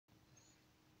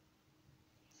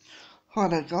Hi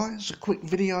there guys, a quick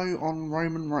video on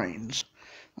Roman Reigns.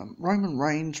 Roman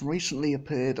Reigns recently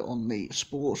appeared on the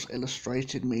Sports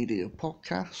Illustrated Media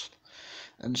podcast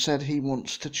and said he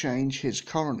wants to change his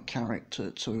current character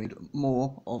to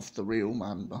more of the real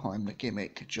man behind the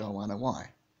gimmick, Joe Anoa'i.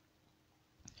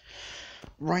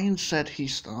 Reigns said he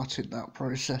started that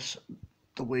process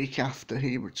the week after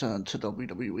he returned to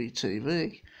WWE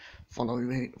TV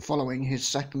following his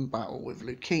second battle with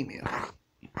leukemia.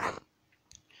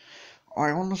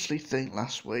 I honestly think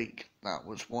last week that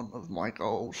was one of my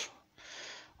goals.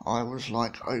 I was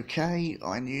like, okay,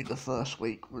 I knew the first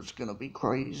week was going to be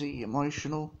crazy,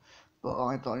 emotional, but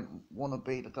I don't want to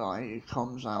be the guy who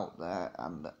comes out there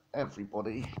and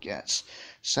everybody gets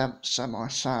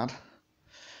semi-sad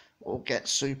or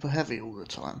gets super heavy all the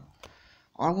time.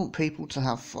 I want people to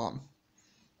have fun.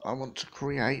 I want to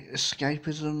create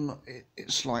escapism.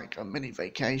 It's like a mini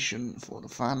vacation for the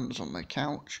fans on their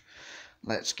couch.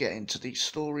 Let's get into these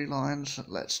storylines.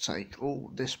 Let's take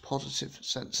all this positive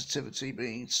sensitivity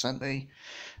being sent me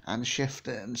and shift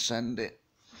it and send it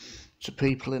to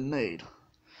people in need.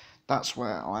 That's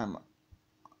where I'm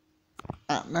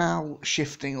at now,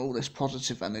 shifting all this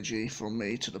positive energy from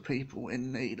me to the people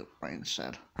in need, Reigns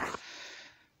said.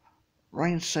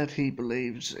 Reigns said he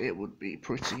believes it would be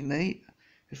pretty neat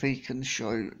if he can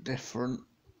show different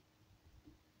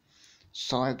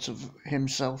sides of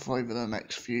himself over the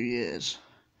next few years,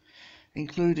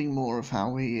 including more of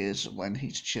how he is when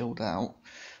he's chilled out,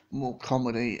 more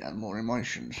comedy and more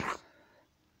emotions.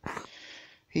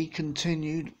 He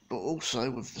continued, but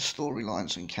also with the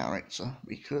storylines and character,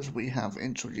 because we have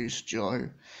introduced Joe,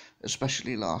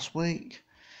 especially last week.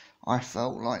 I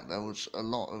felt like there was a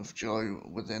lot of Joe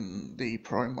within the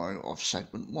promo of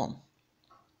segment 1.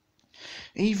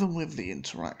 Even with the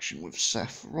interaction with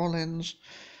Seth Rollins,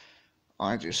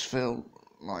 I just feel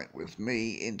like with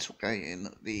me integrating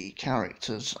the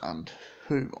characters and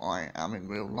who I am in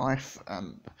real life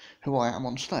and who I am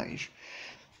on stage,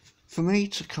 for me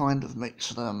to kind of mix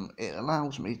them, it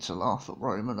allows me to laugh at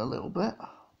Roman a little bit.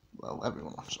 Well,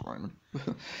 everyone laughs at Roman.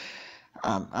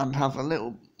 and have a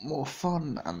little more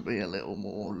fun and be a little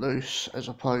more loose as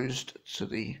opposed to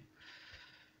the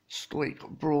stoic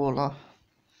brawler.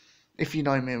 If you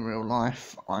know me in real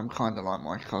life, I'm kind of like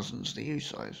my cousins, the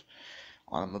Usos.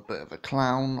 I'm a bit of a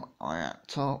clown, I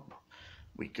act up,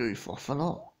 we goof off a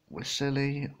lot, we're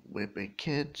silly, we're big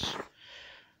kids,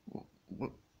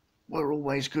 we're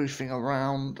always goofing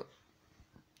around,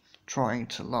 trying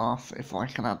to laugh. If I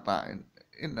can add that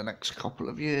in the next couple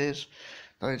of years,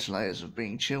 those layers of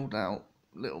being chilled out,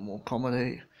 a little more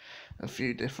comedy, a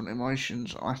few different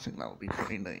emotions, I think that would be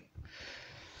pretty neat.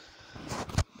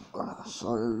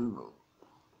 So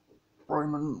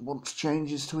Roman wants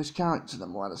changes to his character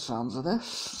then, by the sounds of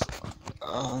this.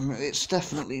 It's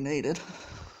definitely needed.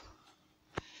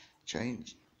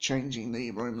 Changing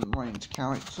the Roman Reigns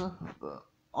character, but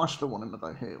I still want him to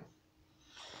go heel.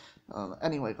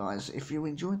 Anyway guys, if you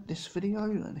enjoyed this video,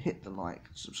 then hit the like,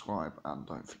 subscribe, and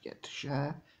don't forget to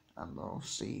share, and I'll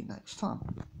see you next time.